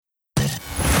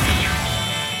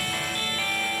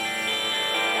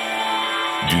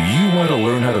want to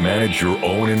learn how to manage your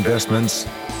own investments?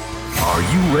 Are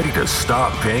you ready to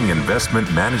stop paying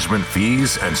investment management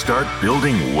fees and start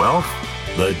building wealth?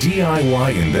 The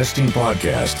DIY Investing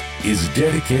Podcast is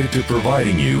dedicated to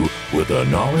providing you with the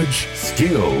knowledge,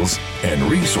 skills, and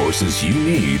resources you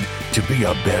need to be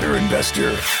a better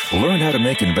investor. Learn how to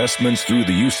make investments through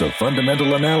the use of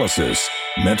fundamental analysis,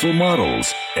 mental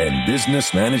models, and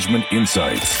business management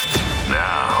insights.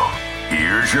 Now,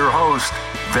 here's your host,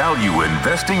 value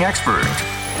investing expert,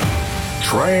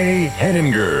 Trey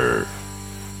Henninger.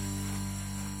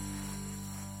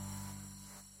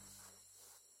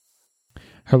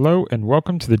 Hello and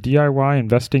welcome to the DIY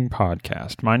Investing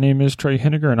Podcast. My name is Trey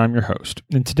Henninger and I'm your host.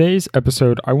 In today's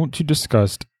episode, I want to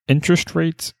discuss interest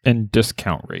rates and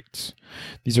discount rates.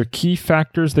 These are key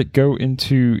factors that go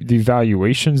into the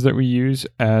valuations that we use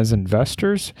as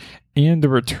investors and the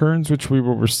returns which we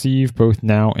will receive both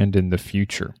now and in the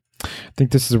future. I think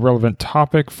this is a relevant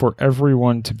topic for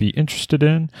everyone to be interested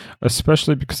in,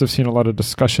 especially because I've seen a lot of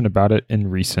discussion about it in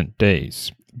recent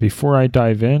days. Before I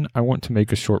dive in, I want to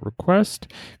make a short request.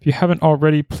 If you haven't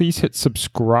already, please hit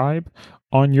subscribe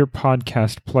on your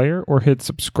podcast player or hit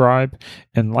subscribe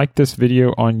and like this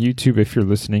video on YouTube if you're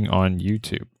listening on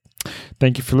YouTube.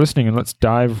 Thank you for listening, and let's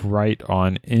dive right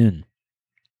on in.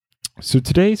 So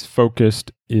today's focus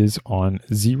is on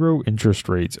zero interest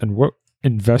rates and what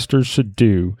investors should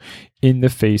do in the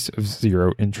face of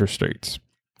zero interest rates.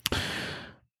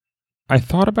 I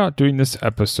thought about doing this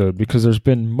episode because there's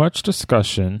been much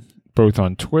discussion both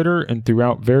on Twitter and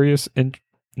throughout various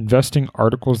investing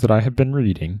articles that I have been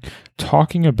reading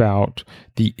talking about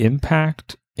the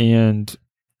impact and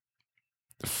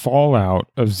fallout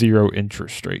of zero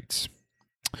interest rates.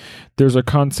 There's a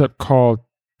concept called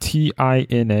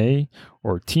TINA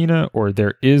or TINA, or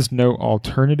there is no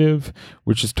alternative,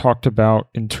 which is talked about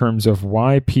in terms of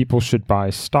why people should buy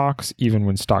stocks even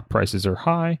when stock prices are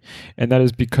high. And that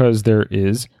is because there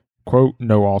is, quote,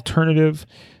 no alternative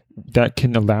that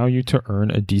can allow you to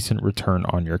earn a decent return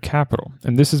on your capital.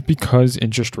 And this is because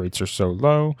interest rates are so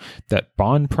low that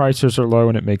bond prices are low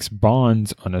and it makes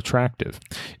bonds unattractive.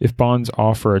 If bonds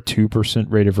offer a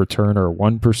 2% rate of return or a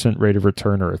 1% rate of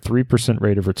return or a 3%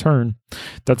 rate of return,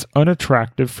 that's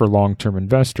unattractive for long-term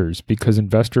investors because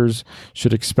investors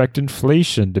should expect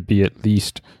inflation to be at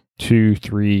least 2,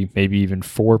 3, maybe even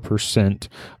 4%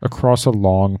 across a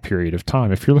long period of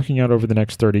time. If you're looking out over the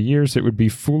next 30 years, it would be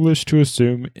foolish to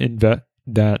assume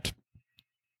that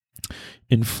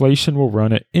inflation will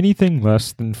run at anything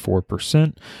less than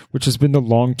 4%, which has been the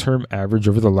long-term average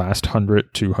over the last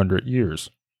 100, 200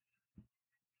 years.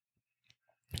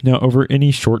 Now, over any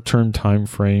short-term time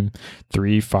frame,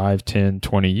 3, 5, 10,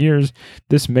 20 years,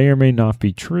 this may or may not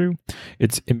be true.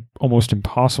 It's almost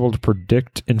impossible to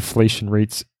predict inflation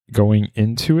rates going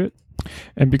into it.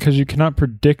 And because you cannot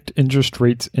predict interest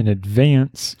rates in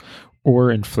advance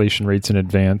or inflation rates in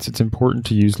advance, it's important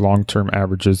to use long-term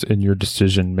averages in your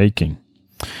decision making,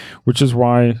 which is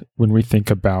why when we think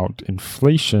about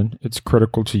inflation, it's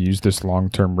critical to use this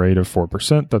long-term rate of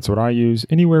 4%. That's what I use.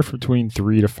 Anywhere between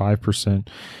 3 to 5%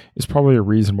 is probably a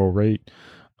reasonable rate,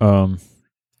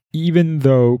 even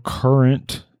though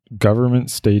current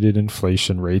government stated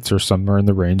inflation rates are somewhere in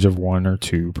the range of 1 or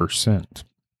 2%.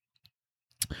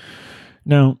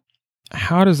 Now,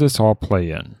 how does this all play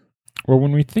in? Well,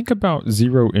 when we think about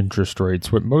zero interest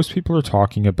rates, what most people are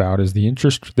talking about is the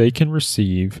interest they can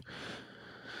receive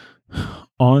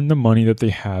on the money that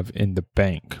they have in the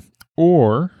bank,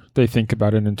 or they think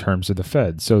about it in terms of the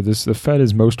Fed. So the Fed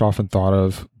is most often thought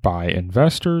of by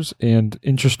investors, and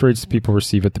interest rates that people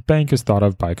receive at the bank is thought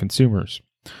of by consumers.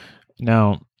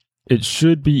 Now, it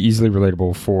should be easily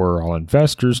relatable for all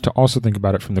investors to also think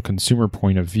about it from the consumer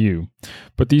point of view,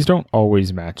 but these don't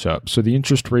always match up. So the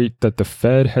interest rate that the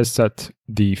Fed has set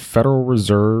the Federal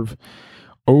Reserve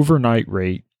overnight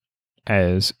rate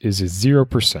as is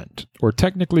 0%, or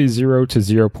technically 0 to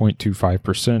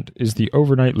 0.25% is the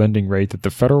overnight lending rate that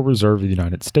the Federal Reserve of the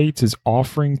United States is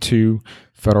offering to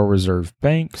Federal Reserve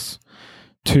banks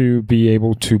to be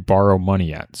able to borrow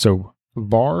money at. So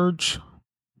large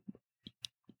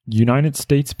United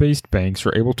States-based banks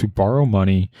are able to borrow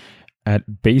money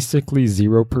at basically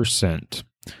 0%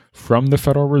 from the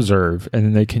Federal Reserve, and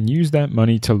then they can use that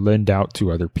money to lend out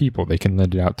to other people. They can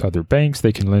lend it out to other banks.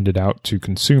 They can lend it out to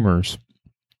consumers.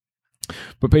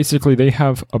 But basically, they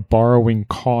have a borrowing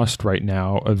cost right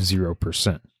now of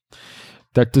 0%.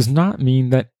 That does not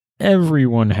mean that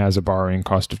everyone has a borrowing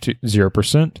cost of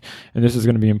 0%, and this is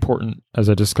going to be important as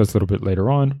I discuss a little bit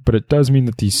later on, but it does mean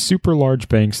that these super large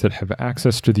banks that have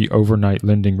access to the overnight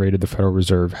lending rate of the Federal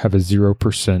Reserve have a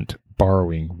 0%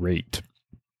 borrowing rate.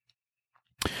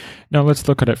 Now let's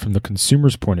look at it from the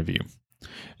consumer's point of view.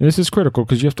 And this is critical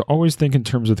because you have to always think in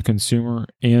terms of the consumer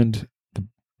and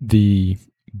the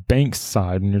bank's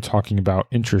side when you're talking about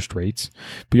interest rates,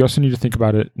 but you also need to think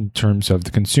about it in terms of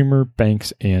the consumer,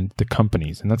 banks, and the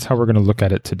companies. And that's how we're going to look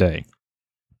at it today.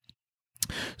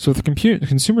 So the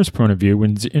consumer's point of view,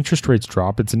 when the interest rates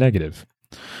drop, it's a negative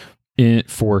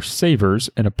for savers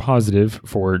and a positive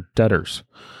for debtors.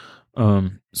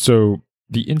 So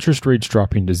the interest rates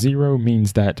dropping to zero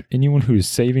means that anyone who is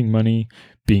saving money,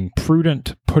 being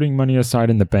prudent, putting money aside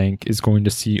in the bank is going to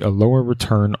see a lower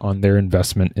return on their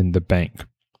investment in the bank.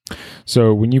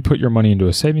 So when you put your money into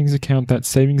a savings account, that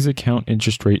savings account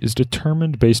interest rate is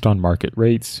determined based on market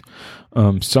rates.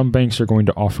 Some banks are going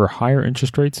to offer higher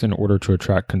interest rates in order to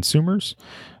attract consumers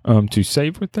to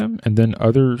save with them. And then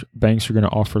other banks are going to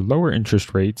offer lower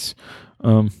interest rates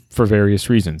for various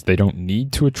reasons. They don't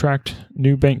need to attract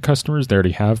new bank customers. They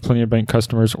already have plenty of bank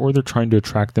customers, or they're trying to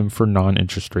attract them for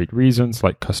non-interest rate reasons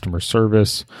like customer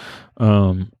service,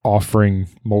 offering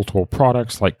multiple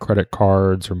products like credit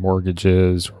cards or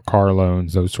mortgages or car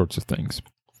loans, those sorts of things.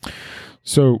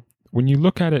 So when you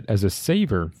look at it as a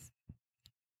saver,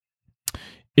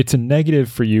 it's a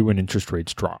negative for you when interest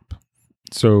rates drop.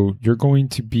 So you're going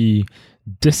to be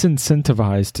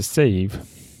disincentivized to save,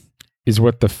 is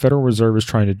what the Federal Reserve is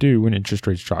trying to do when interest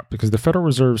rates drop. Because the Federal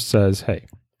Reserve says, hey,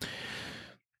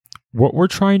 what we're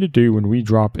trying to do when we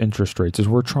drop interest rates is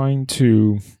we're trying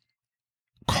to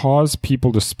cause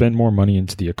people to spend more money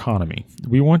into the economy.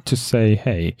 We want to say,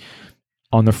 hey,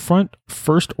 on the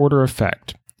first order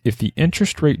effect, if the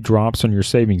interest rate drops on your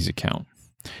savings account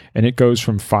and it goes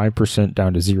from 5%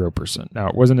 down to 0%. Now,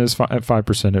 it wasn't at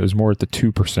 5%, it was more at the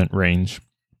 2% range.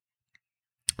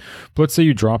 But let's say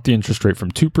you drop the interest rate from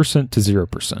 2% to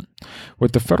 0%.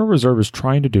 What the Federal Reserve is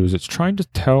trying to do is it's trying to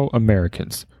tell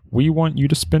Americans, we want you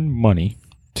to spend money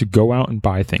to go out and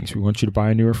buy things. We want you to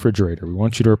buy a new refrigerator. We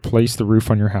want you to replace the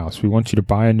roof on your house. We want you to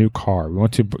buy a new car. We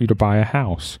want you to buy a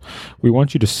house. We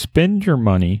want you to spend your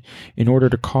money in order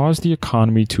to cause the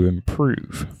economy to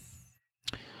improve.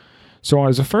 So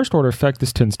as a first order effect,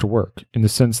 this tends to work in the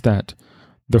sense that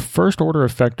the first order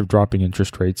effect of dropping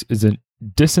interest rates is it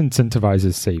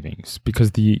disincentivizes savings,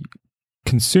 because the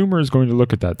consumer is going to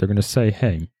look at that. They're going to say,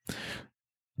 hey,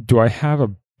 do I have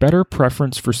a better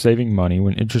preference for saving money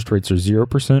when interest rates are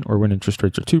 0% or when interest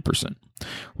rates are 2%?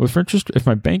 Well, if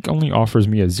my bank only offers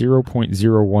me a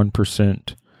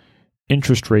 0.01%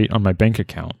 interest rate on my bank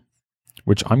account,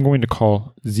 which I'm going to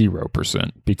call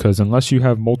 0%, because unless you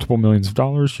have multiple millions of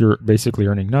dollars, you're basically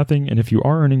earning nothing. And if you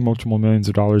are earning multiple millions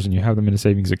of dollars and you have them in a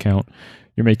savings account,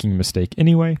 you're making a mistake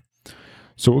anyway.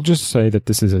 So we'll just say that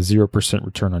this is a 0%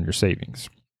 return on your savings.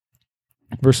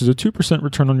 Versus a 2%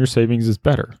 return on your savings is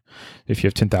better. If you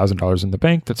have $10,000 in the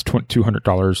bank, that's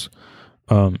 $200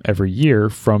 every year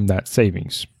from that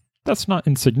savings. That's not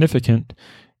insignificant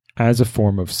as a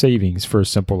form of savings for a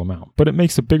simple amount, but it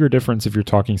makes a bigger difference if you're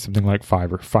talking something like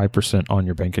 5% on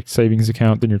your bank savings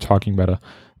account than you're talking about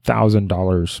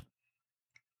 $1,000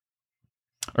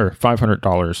 or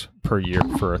 $500 per year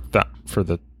for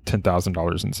the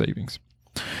 $10,000 in savings.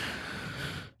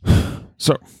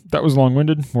 So that was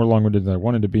long-winded, more long-winded than I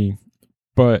wanted to be,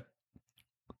 but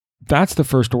that's the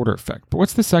first order effect. But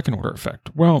what's the second order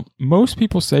effect? Well, most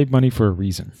people save money for a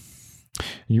reason.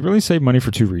 You really save money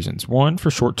for two reasons. One, for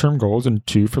short-term goals, and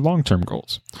two, for long-term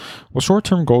goals. Well,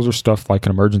 short-term goals are stuff like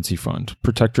an emergency fund.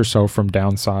 Protect yourself from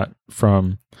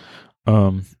downtrends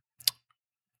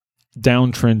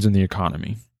in the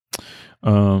economy.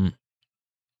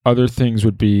 Other things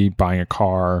would be buying a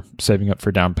car, saving up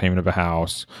for down payment of a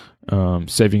house,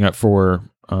 saving up for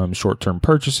short-term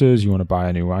purchases. You want to buy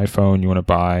a new iPhone. You want to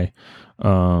buy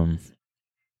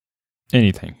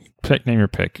anything. Name your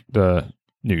pick. The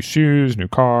new shoes, new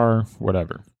car,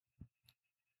 whatever.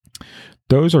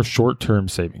 Those are short-term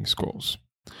savings goals.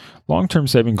 Long-term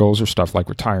saving goals are stuff like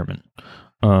retirement,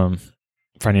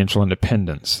 financial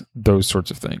independence, those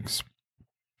sorts of things.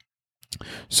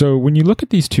 So when you look at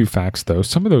these two facts, though,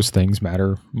 some of those things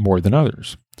matter more than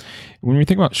others. When we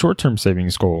think about short-term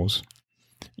savings goals,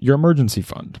 your emergency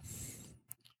fund.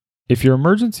 If your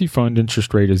emergency fund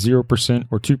interest rate is 0%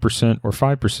 or 2% or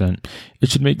 5%, it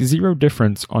should make zero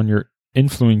difference on your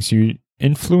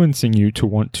influencing you to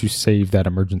want to save that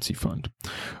emergency fund.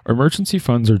 Emergency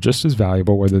funds are just as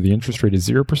valuable whether the interest rate is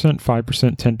 0%, 5%,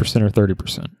 10%, or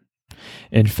 30%.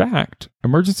 In fact,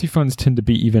 emergency funds tend to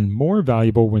be even more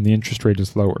valuable when the interest rate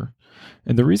is lower.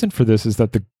 And the reason for this is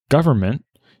that the government,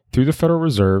 through the Federal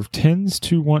Reserve, tends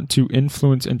to want to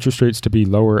influence interest rates to be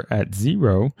lower at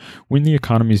zero when the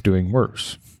economy is doing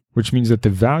worse. which means that the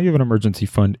value of an emergency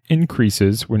fund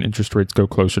increases when interest rates go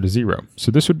closer to zero.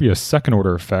 So this would be a second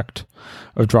order effect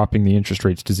of dropping the interest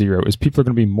rates to zero, is people are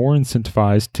going to be more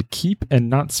incentivized to keep and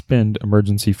not spend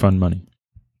emergency fund money.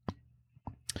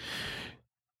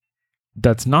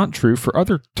 That's not true for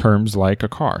other terms like a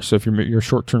car. So if your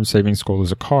short-term savings goal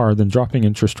is a car, then dropping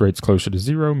interest rates closer to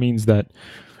zero means that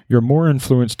you're more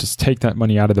influenced to take that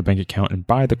money out of the bank account and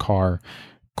buy the car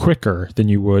quicker than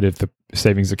you would if the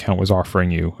savings account was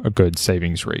offering you a good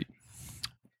savings rate.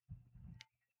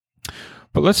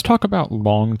 But let's talk about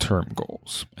long-term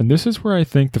goals. And this is where I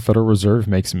think the Federal Reserve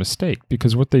makes a mistake,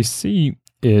 because what they see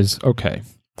is, okay,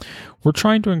 we're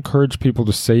trying to encourage people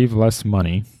to save less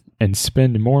money and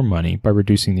spend more money by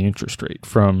reducing the interest rate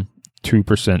from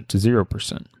 2% to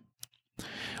 0%.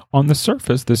 On the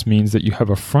surface, this means that you have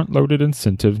a front-loaded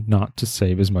incentive not to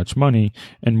save as much money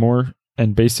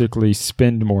and basically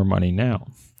spend more money now.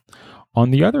 On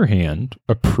the other hand,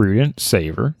 a prudent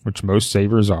saver, which most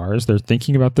savers are, as they're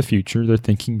thinking about the future, they're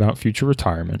thinking about future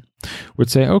retirement,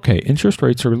 would say, okay, interest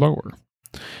rates are lower.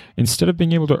 Instead of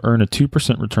being able to earn a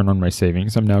 2% return on my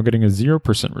savings, I'm now getting a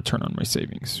 0% return on my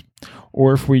savings.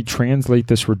 Or if we translate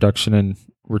this reduction in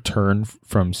return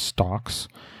from stocks,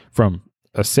 from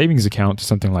a savings account to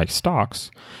something like stocks,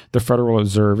 the Federal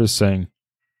Reserve is saying,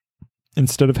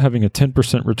 instead of having a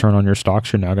 10% return on your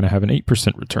stocks, you're now going to have an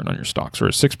 8% return on your stocks or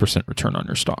a 6% return on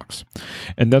your stocks.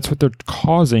 And that's what they're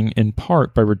causing in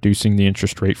part by reducing the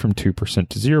interest rate from 2%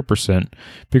 to 0%,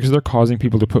 because they're causing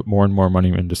people to put more and more money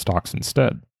into stocks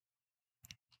instead.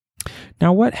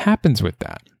 Now, what happens with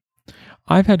that?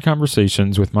 I've had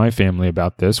conversations with my family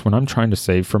about this when I'm trying to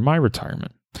save for my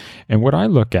retirement. And what I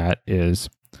look at is,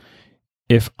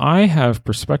 if I have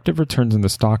prospective returns in the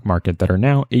stock market that are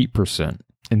now 8%,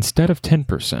 instead of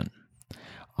 10%,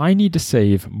 I need to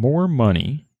save more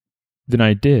money than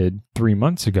I did 3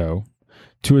 months ago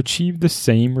to achieve the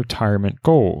same retirement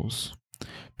goals,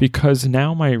 because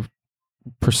now my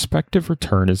prospective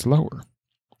return is lower.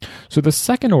 So the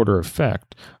second order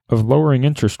effect of lowering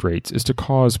interest rates is to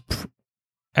cause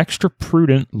extra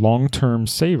prudent long-term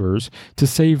savers to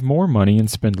save more money and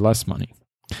spend less money.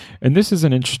 And this is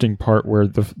an interesting part where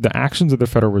the actions of the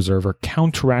Federal Reserve are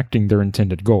counteracting their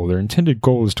intended goal. Their intended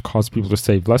goal is to cause people to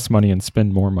save less money and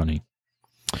spend more money.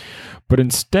 But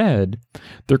instead,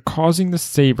 they're causing the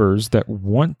savers that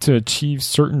want to achieve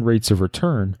certain rates of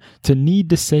return to need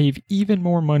to save even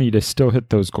more money to still hit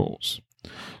those goals.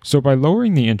 So by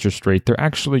lowering the interest rate, they're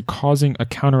actually causing a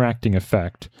counteracting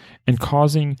effect and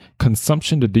causing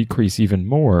consumption to decrease even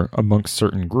more amongst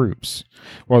certain groups,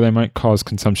 while they might cause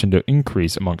consumption to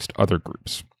increase amongst other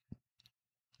groups.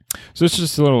 So it's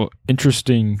just a little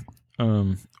interesting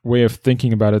way of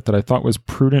thinking about it that I thought was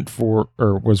prudent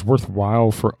was worthwhile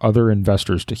for other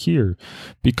investors to hear,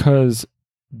 because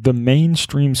the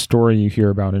mainstream story you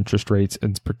hear about interest rates,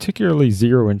 and particularly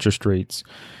zero interest rates,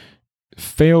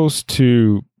 fails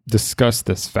to discuss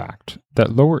this fact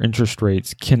that lower interest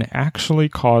rates can actually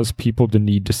cause people to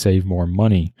need to save more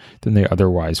money than they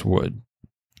otherwise would.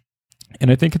 And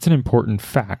I think it's an important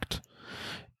fact,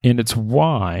 and it's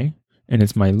why, and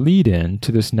it's my lead-in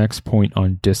to this next point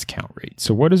on discount rate.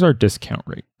 So what is our discount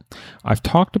rate? I've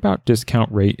talked about discount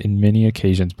rate in many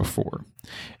occasions before.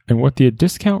 And what the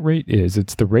discount rate is,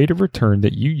 it's the rate of return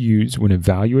that you use when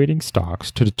evaluating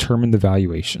stocks to determine the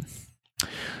valuation.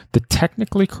 The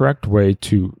technically correct way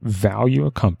to value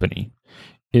a company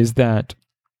is that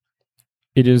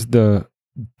it is the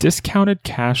discounted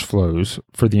cash flows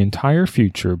for the entire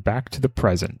future back to the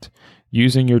present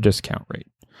using your discount rate.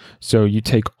 So you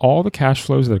take all the cash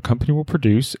flows that a company will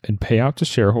produce and pay out to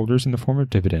shareholders in the form of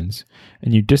dividends,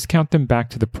 and you discount them back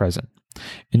to the present.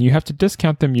 And you have to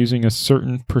discount them using a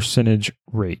certain percentage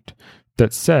rate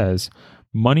that says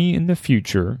money in the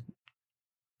future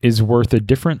is worth a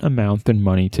different amount than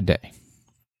money today.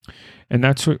 And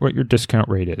that's what your discount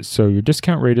rate is. So your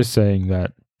discount rate is saying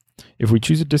that if we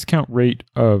choose a discount rate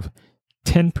of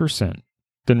 10%,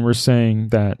 then we're saying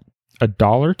that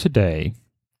 $1 today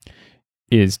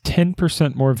is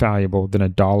 10% more valuable than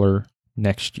 $1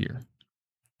 next year.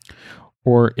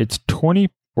 Or it's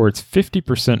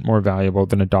 50% more valuable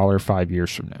than $1 5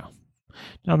 years from now.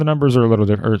 Now the numbers are a little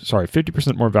different,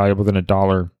 50% more valuable than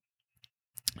 $1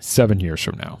 7 years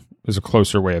from now is a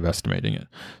closer way of estimating it.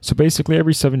 So basically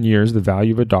every 7 years, the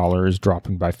value of $1 is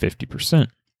dropping by 50%.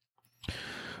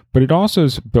 But it also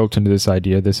is built into this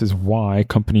idea, this is why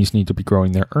companies need to be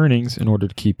growing their earnings in order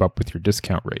to keep up with your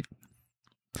discount rate.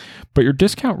 But your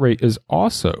discount rate is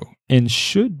also and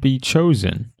should be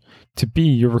chosen to be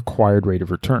your required rate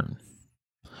of return.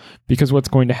 Because what's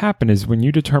going to happen is when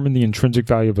you determine the intrinsic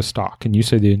value of a stock, and you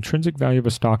say the intrinsic value of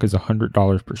a stock is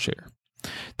 $100 per share,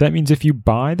 That means if you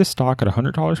buy the stock at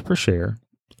 $100 per share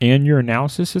and your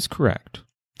analysis is correct,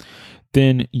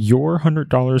 then your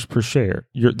 $100 per share,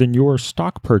 your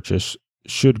stock purchase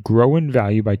should grow in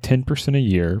value by 10% a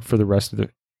year for the rest of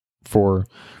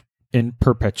in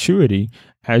perpetuity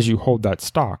as you hold that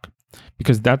stock,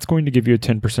 because that's going to give you a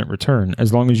 10% return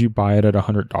as long as you buy it at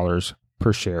 $100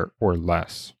 per share or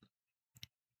less.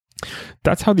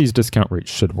 That's how these discount rates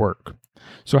should work.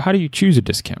 So how do you choose a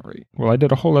discount rate? Well, I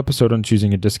did a whole episode on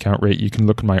choosing a discount rate. You can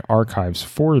look in my archives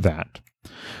for that.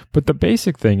 But the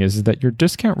basic thing is that your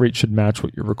discount rate should match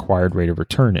what your required rate of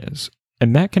return is.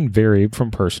 And that can vary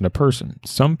from person to person.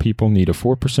 Some people need a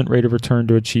 4% rate of return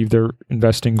to achieve their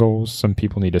investing goals. Some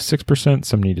people need a 6%,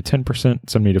 some need a 10%,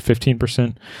 some need a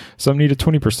 15%, some need a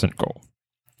 20% goal.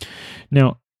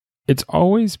 Now, it's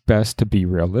always best to be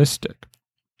realistic.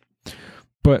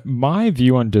 But my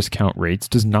view on discount rates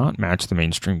does not match the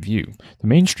mainstream view. The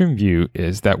mainstream view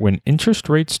is that when interest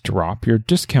rates drop, your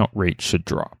discount rate should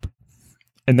drop.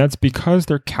 And that's because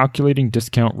they're calculating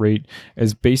discount rate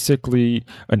as basically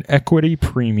an equity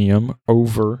premium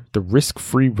over the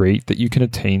risk-free rate that you can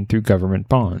attain through government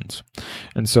bonds.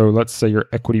 And so let's say your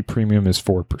equity premium is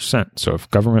 4%. So if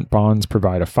government bonds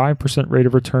provide a 5% rate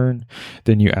of return,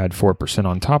 then you add 4%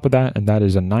 on top of that, and that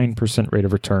is a 9% rate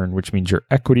of return, which means your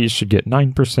equities should get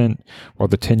 9%, while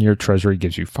the 10-year treasury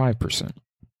gives you 5%.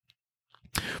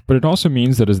 But it also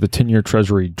means that as the 10-year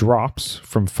treasury drops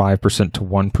from 5% to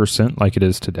 1%, like it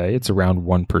is today, it's around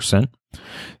 1%,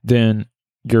 then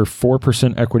your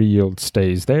 4% equity yield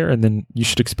stays there, and then you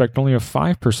should expect only a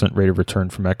 5% rate of return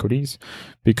from equities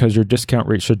because your discount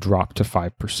rate should drop to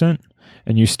 5%,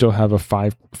 and you still have a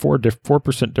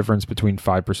 4% difference between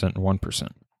 5% and 1%.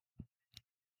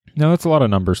 Now, that's a lot of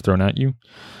numbers thrown at you.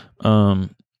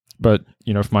 But,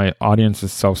 if my audience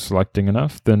is self-selecting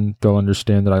enough, then they'll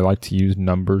understand that I like to use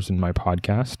numbers in my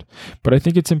podcast. But I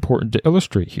think it's important to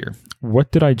illustrate here.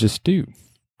 What did I just do?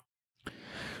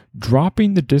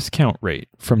 Dropping the discount rate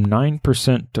from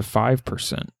 9% to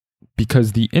 5%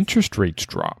 because the interest rates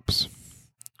drops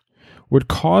would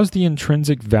cause the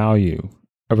intrinsic value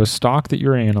of a stock that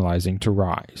you're analyzing to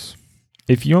rise.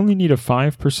 If you only need a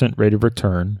 5% rate of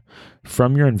return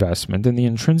from your investment, then the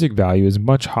intrinsic value is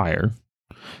much higher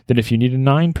than if you need a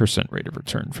 9% rate of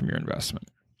return from your investment.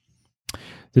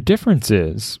 The difference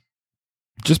is,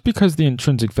 just because the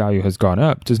intrinsic value has gone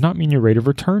up does not mean your rate of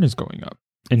return is going up.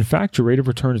 In fact, your rate of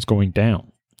return is going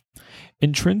down.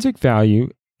 Intrinsic value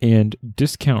and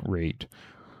discount rate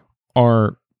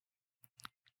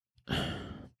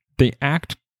they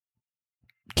act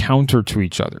counter to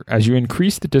each other. As you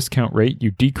increase the discount rate,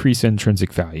 you decrease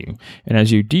intrinsic value. And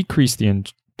as you decrease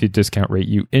the discount rate,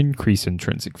 you increase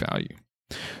intrinsic value.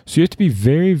 So you have to be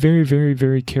very, very, very,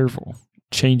 very careful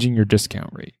changing your discount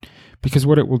rate, because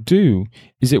what it will do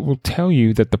is it will tell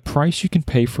you that the price you can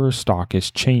pay for a stock is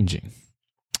changing.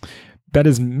 That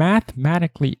is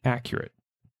mathematically accurate.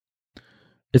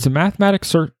 It's a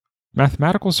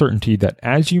mathematical certainty that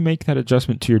as you make that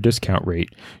adjustment to your discount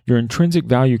rate, your intrinsic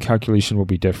value calculation will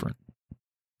be different.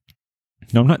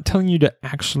 Now, I'm not telling you to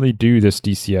actually do this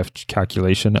DCF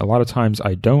calculation. A lot of times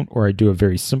I don't, or I do a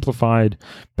very simplified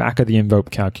back of the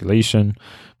envelope calculation,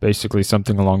 basically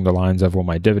something along the lines of, well,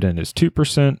 my dividend is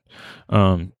 2%.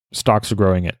 Stocks are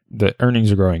growing the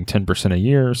earnings are growing 10% a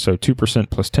year. So 2%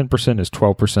 plus 10% is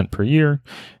 12% per year.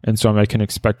 And so I can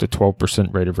expect a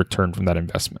 12% rate of return from that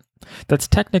investment. That's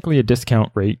technically a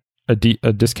discount rate, a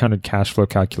discounted cash flow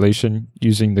calculation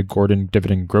using the Gordon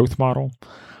dividend growth model.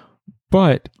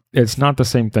 But it's not the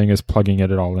same thing as plugging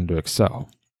it all into Excel.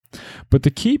 But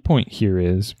the key point here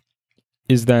is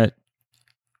that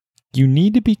you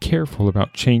need to be careful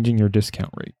about changing your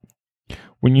discount rate.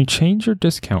 When you change your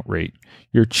discount rate,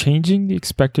 you're changing the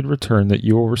expected return that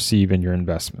you will receive in your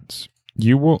investments.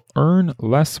 You will earn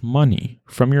less money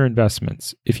from your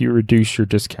investments if you reduce your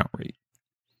discount rate.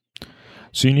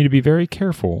 So you need to be very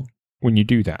careful when you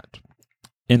do that.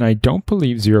 And I don't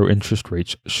believe zero interest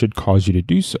rates should cause you to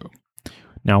do so.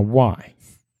 Now, why?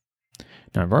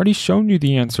 Now, I've already shown you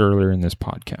the answer earlier in this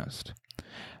podcast.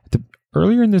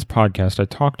 Earlier in this podcast, I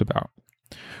talked about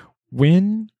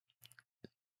when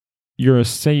you're a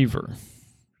saver,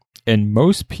 and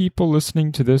most people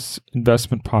listening to this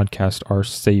investment podcast are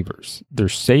savers. They're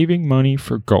saving money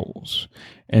for goals.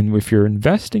 And if you're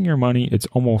investing your money, it's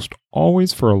almost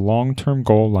always for a long-term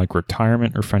goal like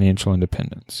retirement or financial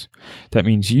independence. That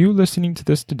means you listening to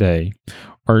this today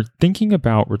are thinking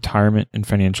about retirement and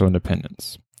financial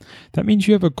independence. That means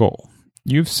you have a goal.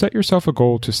 You've set yourself a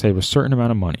goal to save a certain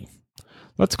amount of money.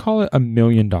 Let's call it $1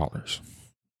 million. But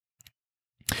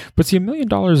see, $1 million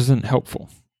isn't helpful,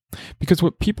 because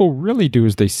what people really do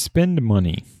is they spend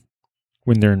money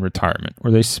when they're in retirement,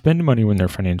 or they spend money when they're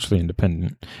financially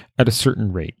independent at a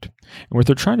certain rate. And what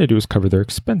they're trying to do is cover their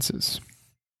expenses.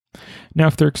 Now,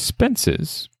 if their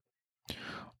expenses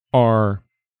are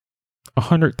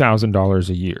 $100,000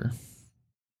 a year,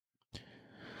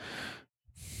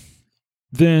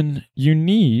 then you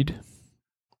need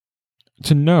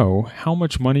to know how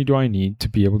much money do I need to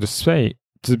be able to spend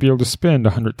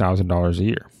 $100,000 a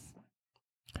year.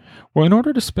 Well, in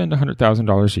order to spend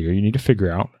 $100,000 a year, you need to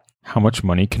figure out how much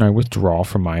money can I withdraw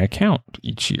from my account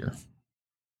each year.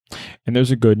 And there's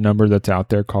a good number that's out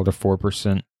there called a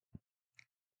 4%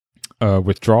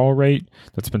 withdrawal rate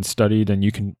that's been studied, and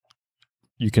you can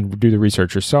do the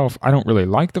research yourself. I don't really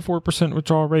like the 4%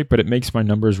 withdrawal rate, but it makes my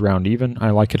numbers round even. I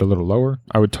like it a little lower.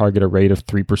 I would target a rate of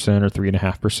 3% or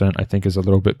 3.5%, I think is a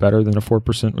little bit better than a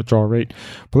 4% withdrawal rate.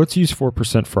 But let's use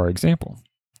 4% for our example.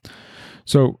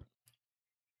 So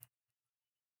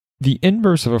the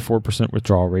inverse of a 4%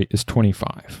 withdrawal rate is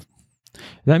 25.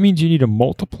 That means you need to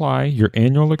multiply your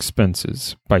annual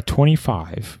expenses by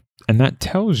 25, and that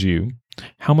tells you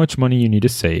how much money you need to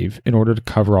save in order to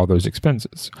cover all those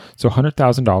expenses. So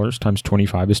 $100,000 times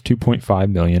 25 is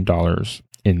 $2.5 million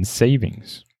in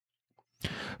savings.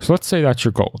 So let's say that's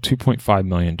your goal, $2.5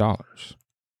 million.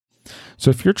 So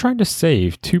if you're trying to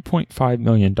save $2.5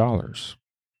 million,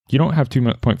 you don't have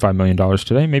 $2.5 million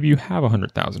today. Maybe you have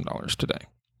 $100,000 today.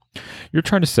 You're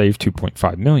trying to save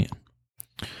 $2.5 million.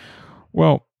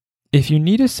 Well, if you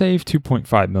need to save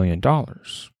 $2.5 million,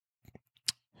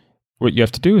 what you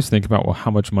have to do is think about, well,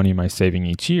 how much money am I saving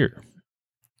each year?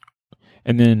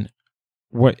 And then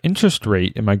what interest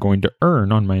rate am I going to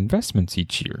earn on my investments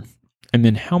each year? And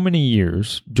then how many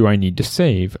years do I need to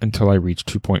save until I reach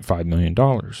 $2.5 million?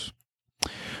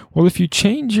 Well, if you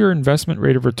change your investment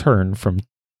rate of return from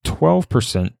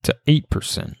 12% to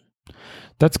 8%,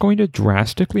 that's going to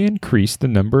drastically increase the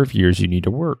number of years you need to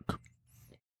work.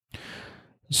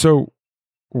 So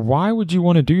why would you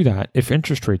want to do that if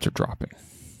interest rates are dropping?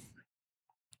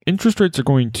 Interest rates are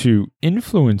going to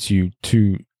influence you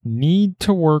to need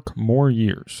to work more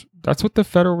years. That's what the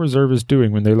Federal Reserve is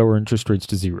doing when they lower interest rates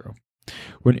to 0.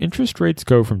 When interest rates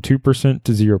go from 2%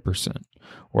 to 0%,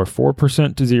 or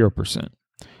 4% to 0%,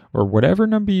 or whatever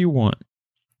number you want,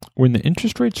 when the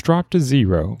interest rates drop to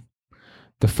 0,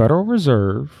 the Federal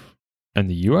Reserve and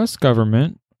the U.S.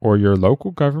 government, or your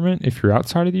local government if you're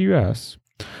outside of the U.S.,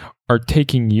 are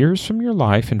taking years from your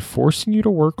life and forcing you to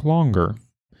work longer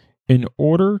in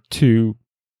order to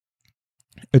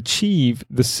achieve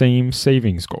the same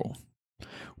savings goal.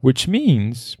 Which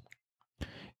means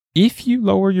if you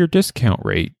lower your discount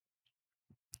rate,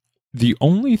 the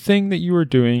only thing that you are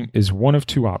doing is one of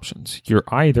two options. You're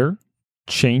either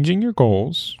changing your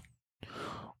goals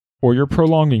or you're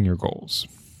prolonging your goals.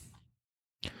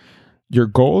 Your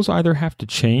goals either have to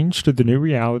change to the new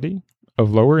reality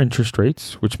of lower interest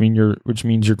rates, which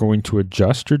means you're going to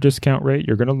adjust your discount rate.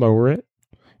 You're going to lower it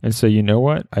and say, you know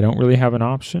what, I don't really have an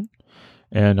option,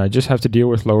 and I just have to deal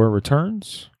with lower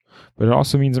returns. But it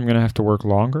also means I'm going to have to work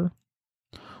longer.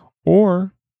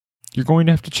 Or you're going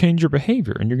to have to change your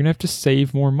behavior, and you're going to have to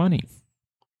save more money.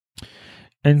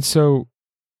 And so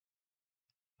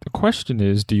the question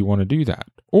is, do you want to do that?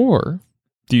 Or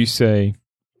do you say,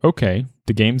 okay,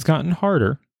 the game's gotten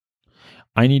harder.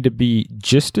 I need to be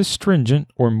just as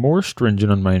stringent or more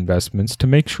stringent on my investments to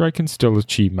make sure I can still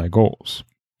achieve my goals.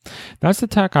 That's the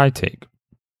tack I take.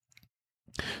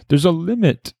 There's a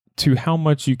limit to how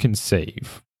much you can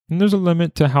save, and there's a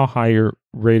limit to how high your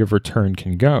rate of return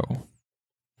can go.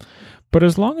 But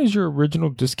as long as your original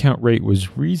discount rate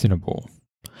was reasonable,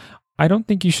 I don't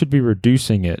think you should be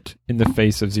reducing it in the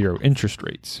face of zero interest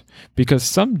rates, because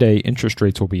someday interest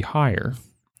rates will be higher.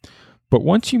 But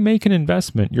once you make an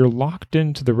investment, you're locked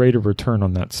into the rate of return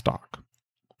on that stock.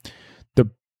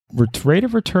 The rate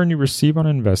of return you receive on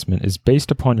an investment is based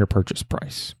upon your purchase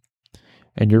price.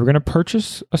 And you're going to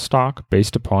purchase a stock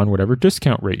based upon whatever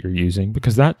discount rate you're using,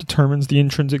 because that determines the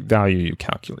intrinsic value you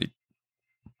calculate.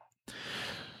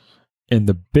 And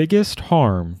the biggest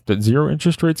harm that zero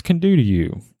interest rates can do to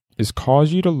you is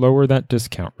cause you to lower that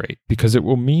discount rate, because it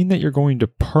will mean that you're going to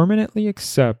permanently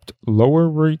accept lower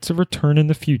rates of return in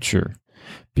the future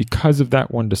because of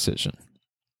that one decision.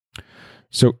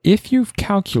 So if you've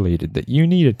calculated that you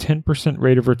need a 10%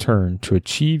 rate of return to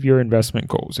achieve your investment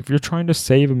goals, if you're trying to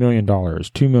save $1 million,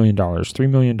 $2 million, $3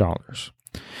 million,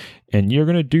 and you're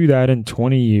going to do that in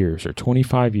 20 years or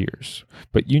 25 years,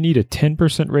 but you need a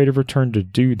 10% rate of return to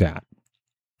do that,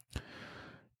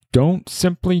 don't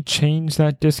simply change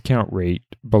that discount rate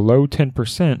below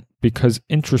 10% because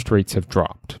interest rates have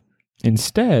dropped.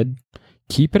 Instead,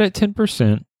 keep it at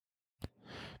 10%.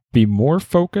 Be more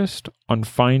focused on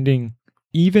finding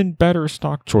even better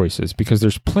stock choices because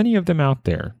there's plenty of them out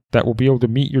there that will be able to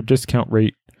meet your discount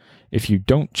rate if you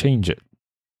don't change it.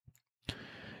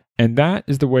 And that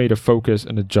is the way to focus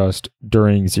and adjust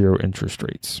during zero interest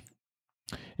rates.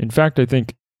 In fact, I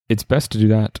think it's best to do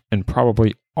that and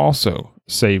probably also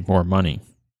save more money.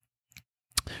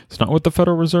 It's not what the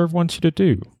Federal Reserve wants you to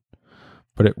do,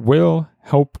 but it will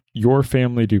help your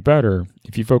family do better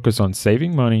if you focus on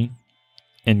saving money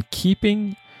and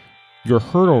keeping your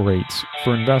hurdle rates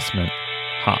for investment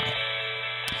high.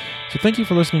 So thank you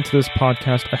for listening to this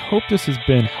podcast. I hope this has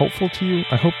been helpful to you.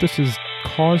 I hope this has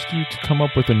caused you to come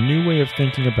up with a new way of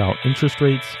thinking about interest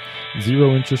rates,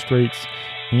 zero interest rates,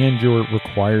 and your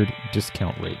required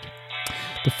discount rate.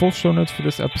 The full show notes for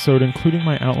this episode, including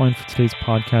my outline for today's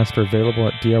podcast, are available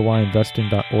at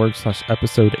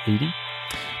DIYinvesting.org/episode 80.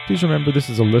 Please remember this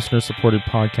is a listener-supported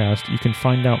podcast. You can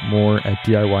find out more at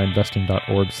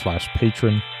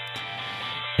DIYinvesting.org/patron.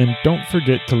 And don't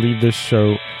forget to leave this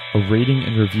show a rating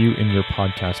and review in your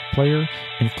podcast player,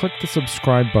 and click the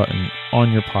subscribe button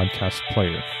on your podcast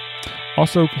player.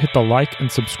 Also, hit the like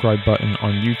and subscribe button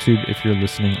on YouTube if you're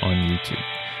listening on YouTube.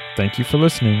 Thank you for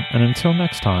listening, and until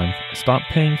next time, stop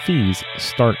paying fees,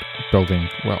 start building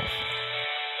wealth.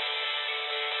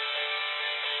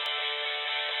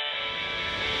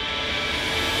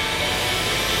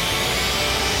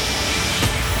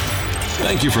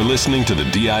 Thank you for listening to the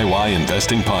DIY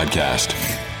Investing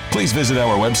Podcast. Please visit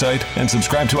our website and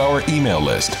subscribe to our email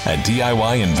list at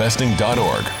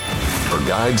DIYinvesting.org for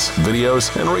guides,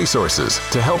 videos, and resources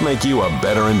to help make you a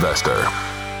better investor.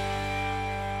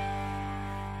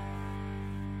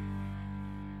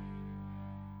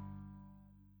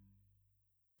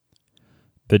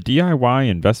 The DIY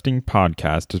Investing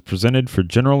Podcast is presented for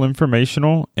general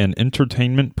informational and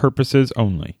entertainment purposes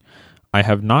only. I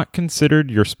have not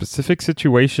considered your specific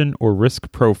situation or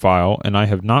risk profile, and I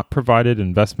have not provided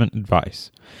investment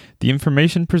advice. The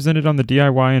information presented on the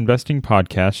DIY Investing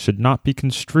Podcast should not be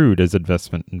construed as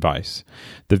investment advice.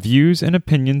 The views and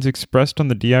opinions expressed on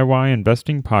the DIY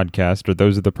Investing Podcast are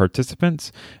those of the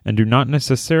participants and do not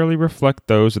necessarily reflect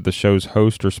those of the show's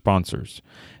host or sponsors.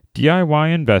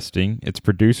 DIY Investing, its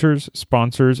producers,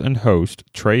 sponsors, and host,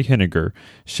 Trey Henniger,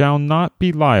 shall not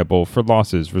be liable for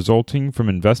losses resulting from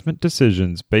investment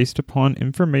decisions based upon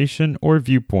information or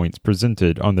viewpoints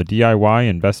presented on the DIY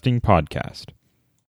Investing Podcast.